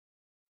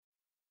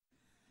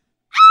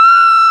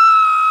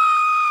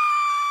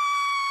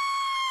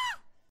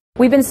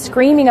We've been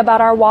screaming about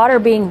our water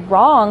being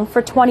wrong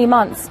for 20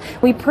 months.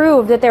 We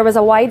proved that there was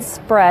a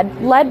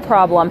widespread lead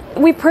problem.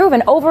 We've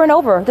proven over and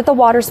over that the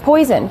water's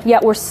poison,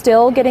 yet we're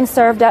still getting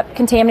served up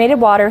contaminated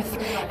water,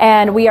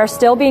 and we are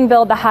still being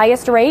billed the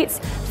highest rates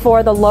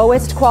for the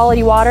lowest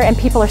quality water, and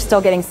people are still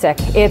getting sick.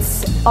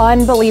 It's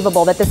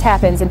unbelievable that this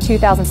happens in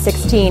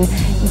 2016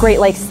 Great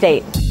Lakes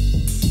State.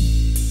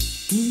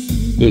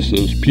 This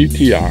is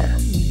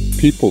PTR,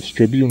 People's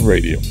Tribune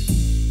Radio.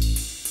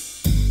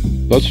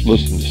 Let's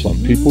listen to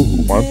some people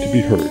who want to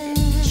be heard.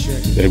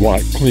 They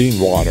want clean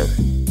water,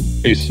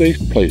 a safe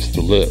place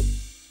to live.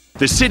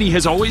 The city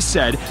has always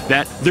said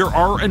that there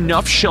are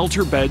enough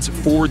shelter beds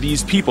for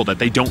these people, that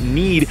they don't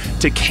need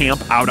to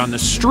camp out on the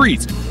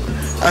streets.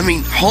 I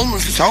mean,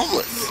 homeless is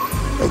homeless,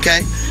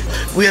 okay?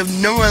 We have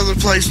no other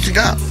place to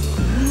go.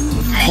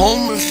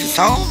 Homeless is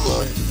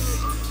homeless.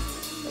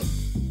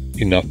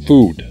 Enough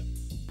food.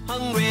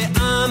 I'm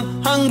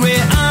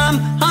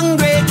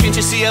hungry, can't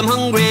you see I'm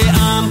hungry?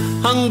 I'm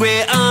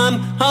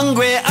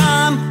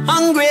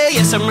hungry,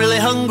 yes, I'm really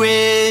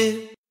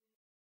hungry.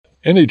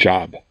 Any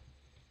job.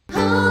 All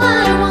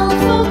I want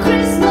for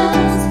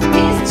Christmas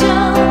is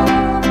job.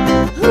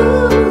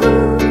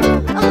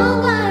 Ooh,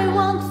 all I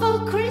want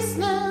for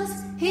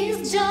Christmas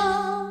is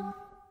job.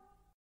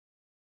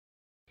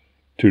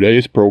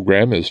 Today's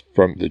program is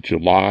from the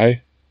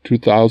July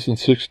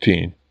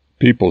 2016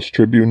 People's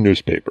Tribune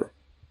newspaper,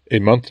 a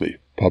monthly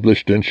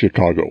published in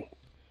Chicago.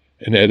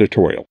 An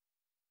editorial.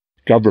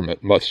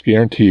 Government must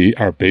guarantee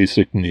our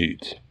basic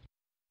needs.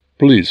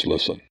 Please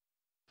listen.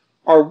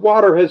 Our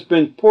water has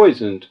been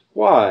poisoned.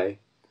 Why?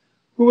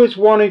 Who is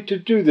wanting to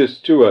do this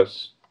to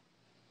us?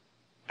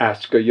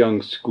 Asked a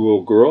young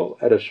schoolgirl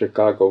at a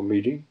Chicago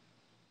meeting.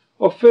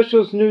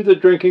 Officials knew the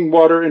drinking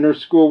water in her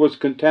school was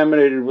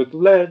contaminated with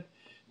lead,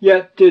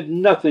 yet did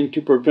nothing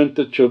to prevent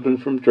the children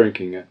from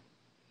drinking it.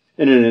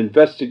 In an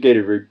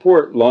investigative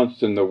report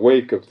launched in the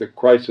wake of the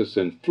crisis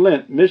in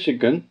Flint,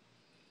 Michigan,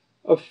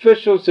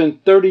 officials in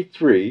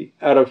 33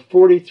 out of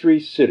 43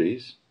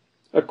 cities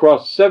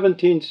across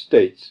 17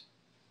 states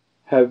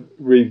have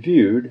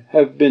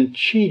been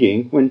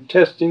cheating when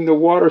testing the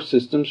water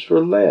systems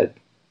for lead.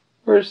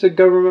 Where's the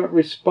government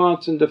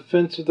response in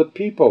defense of the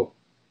people?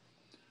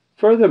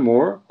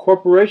 Furthermore,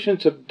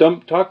 corporations have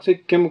dumped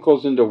toxic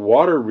chemicals into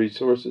water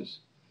resources,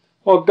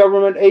 while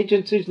government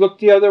agencies look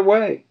the other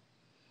way,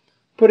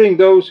 putting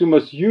those who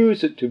must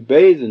use it to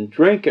bathe and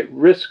drink at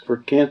risk for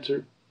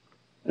cancer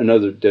and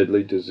other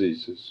deadly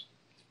diseases.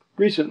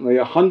 Recently,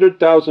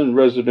 100,000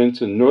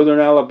 residents in northern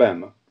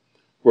Alabama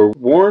were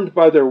warned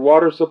by their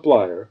water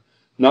supplier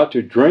not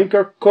to drink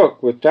or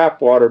cook with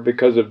tap water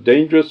because of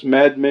dangerous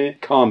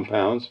man-made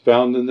compounds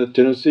found in the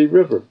Tennessee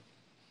River.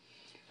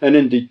 And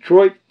in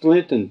Detroit,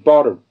 Flint, and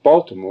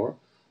Baltimore,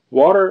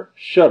 water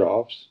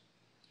shutoffs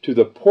to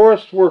the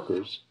poorest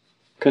workers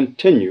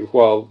continue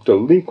while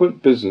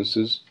delinquent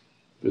businesses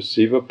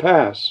receive a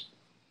pass.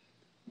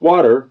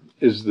 Water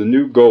is the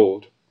new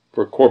gold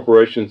for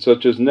corporations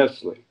such as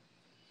Nestle,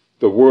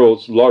 the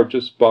world's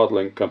largest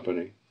bottling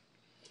company.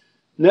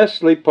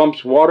 Nestle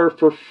pumps water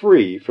for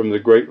free from the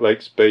Great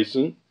Lakes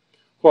Basin,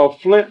 while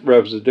Flint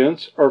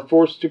residents are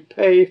forced to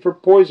pay for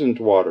poisoned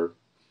water.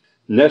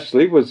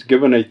 Nestle was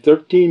given a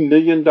 $13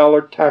 million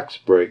tax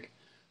break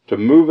to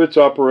move its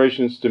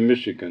operations to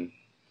Michigan,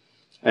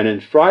 and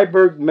in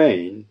Freiburg,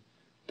 Maine,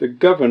 the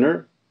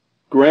governor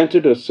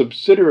granted a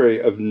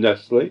subsidiary of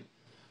Nestle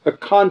a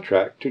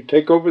contract to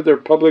take over their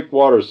public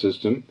water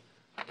system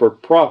for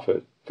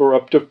profit for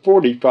up to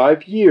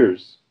 45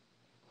 years.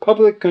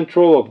 Public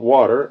control of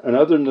water and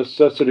other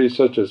necessities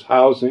such as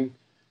housing,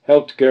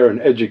 healthcare,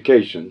 and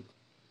education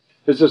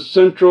is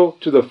essential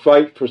to the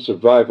fight for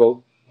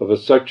survival of a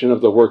section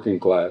of the working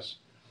class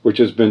which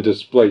has been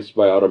displaced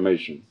by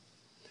automation,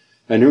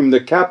 and whom the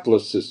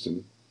capitalist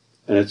system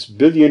and its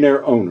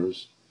billionaire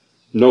owners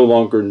no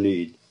longer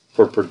need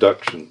for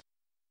production.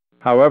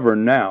 However,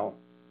 now,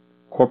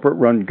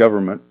 corporate-run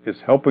government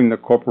is helping the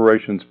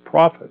corporations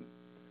profit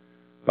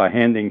by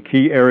handing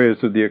key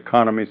areas of the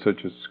economy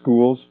such as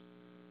schools,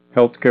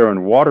 healthcare,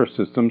 and water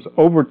systems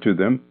over to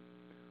them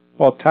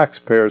while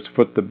taxpayers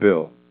foot the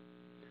bill.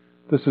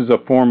 This is a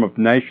form of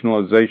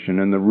nationalization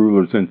in the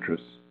ruler's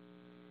interests.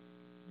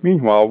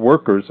 Meanwhile,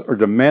 workers are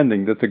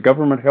demanding that the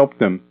government help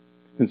them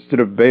instead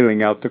of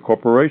bailing out the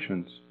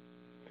corporations.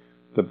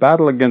 The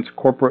battle against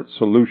corporate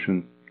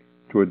solution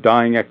to a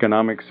dying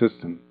economic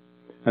system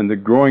and the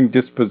growing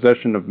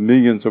dispossession of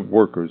millions of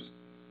workers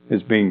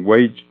is being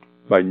waged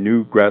by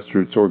new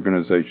grassroots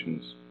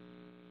organizations.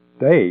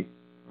 They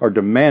are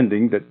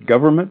demanding that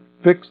government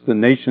fix the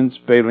nation's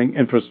failing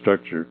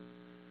infrastructure,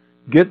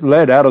 get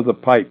lead out of the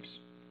pipes,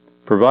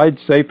 provide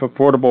safe,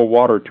 affordable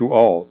water to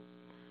all,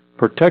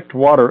 protect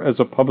water as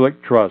a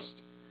public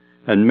trust,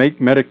 and make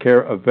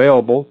Medicare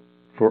available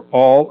for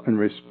all in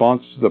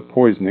response to the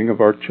poisoning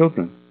of our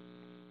children.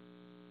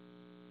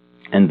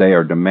 And they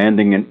are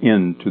demanding an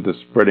end to the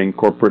spreading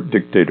corporate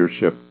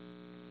dictatorship.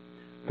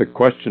 The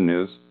question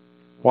is,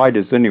 why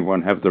does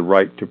anyone have the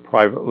right to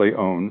privately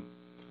own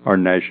our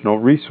national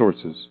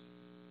resources?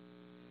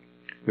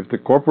 If the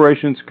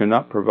corporations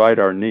cannot provide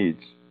our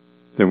needs,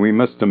 then we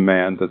must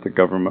demand that the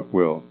government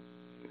will.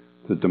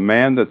 The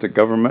demand that the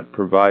government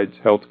provides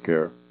health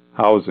care,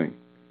 housing,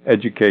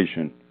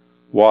 education,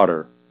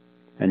 water,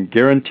 and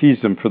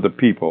guarantees them for the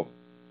people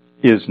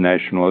is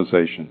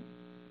nationalization,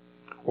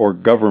 or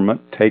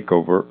government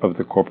takeover of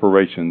the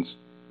corporations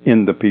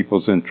in the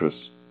people's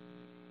interests.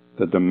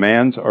 The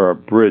demands are a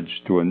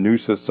bridge to a new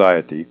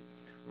society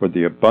where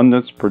the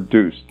abundance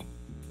produced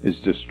is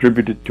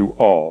distributed to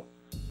all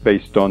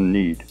based on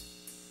need.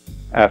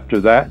 After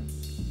that,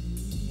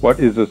 what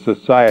is a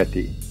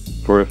society,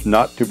 for if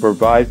not to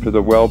provide for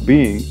the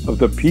well-being of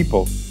the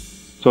people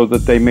so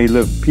that they may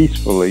live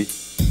peacefully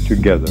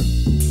together?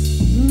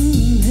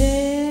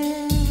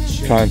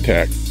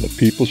 Contact the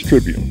People's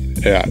Tribune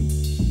at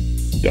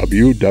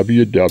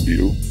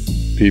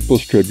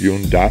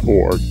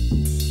www.peoplestribune.org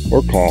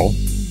or call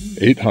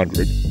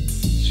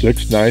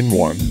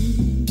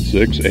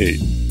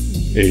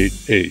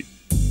 800-691-6888.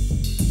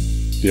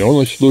 The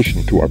only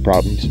solution to our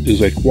problems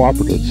is a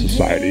cooperative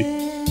society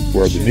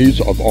where the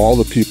needs of all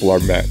the people are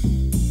met.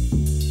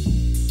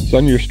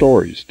 Send your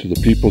stories to the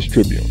People's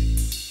Tribune.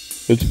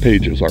 Its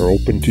pages are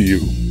open to you.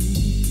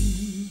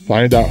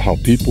 Find out how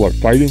people are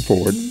fighting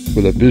forward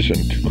with a vision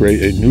to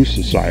create a new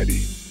society.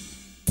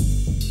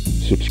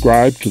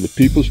 Subscribe to the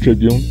People's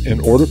Tribune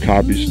and order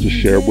copies to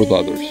share with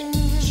others.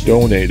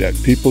 Donate at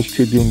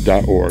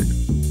peoplestribune.org.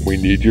 We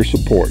need your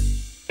support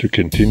to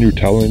continue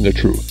telling the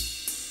truth.